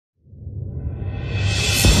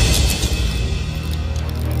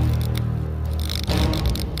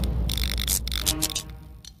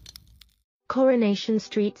Coronation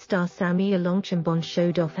Street star Samia Longchambon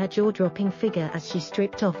showed off her jaw-dropping figure as she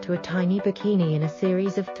stripped off to a tiny bikini in a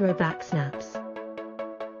series of throwback snaps.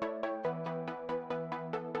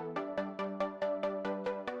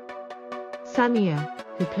 Samia,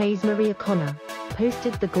 who plays Maria Connor,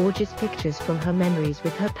 posted the gorgeous pictures from her memories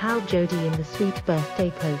with her pal Jodie in the sweet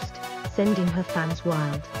birthday post, sending her fans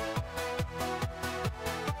wild.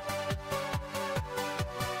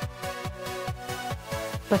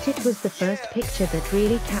 But it was the first picture that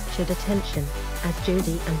really captured attention, as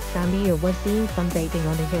Jodie and Samia were seen sunbathing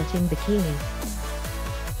on a yacht in bikinis.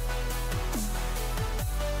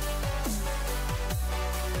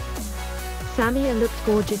 Samia looked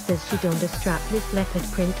gorgeous as she donned a strapless leopard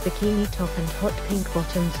print bikini top and hot pink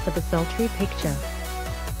bottoms for the sultry picture.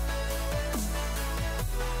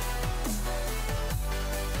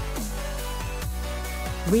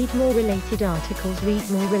 Read more related articles.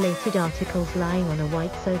 Lying on a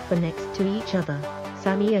white sofa next to each other,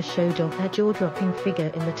 Samia showed off her jaw-dropping figure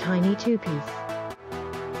in the tiny two-piece.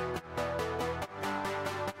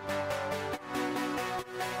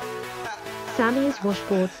 Samia's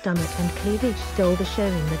washboard stomach and cleavage stole the show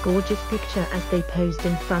in the gorgeous picture as they posed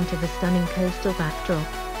in front of a stunning coastal backdrop.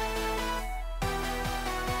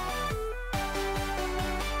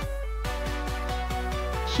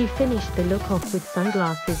 She finished the look off with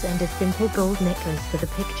sunglasses and a simple gold necklace for the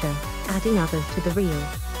picture, adding others to the reel.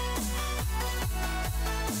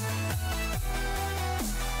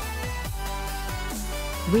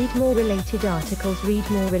 Read more related articles.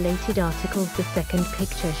 The second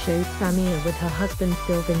picture showed Samia with her husband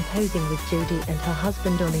Sylvain posing with Jodie and her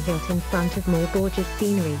husband on a yacht in front of more gorgeous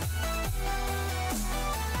scenery.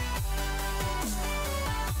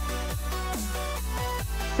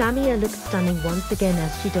 Samia looked stunning once again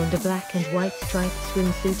as she donned a black and white striped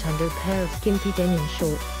swimsuit under a pair of skimpy denim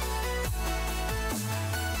shorts.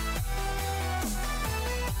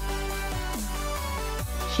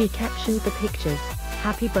 She captioned the pictures,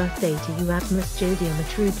 "Happy birthday to you Miss Jodie, I'm a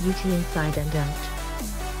true beauty inside and out.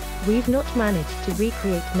 We've not managed to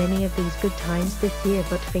recreate many of these good times this year,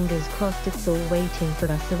 but fingers crossed it's all waiting for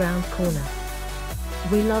us around corner.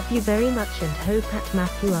 We love you very much and hope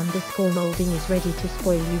 @Matthew_molding is ready to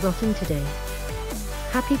spoil you rotten today.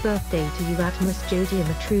 Happy birthday to you Miss Jodie, I'm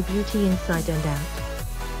a true beauty inside and out."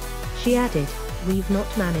 She added, "We've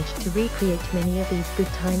not managed to recreate many of these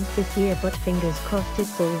good times this year, but fingers crossed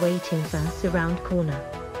it's all waiting for us around corner.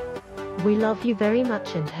 We love you very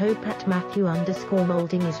much and hope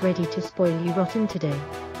 @Matthew_molding is ready to spoil you rotten today."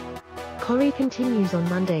 Corrie continues on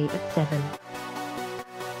Monday at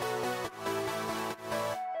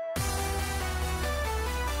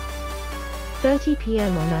 7:30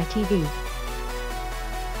 p.m. on ITV.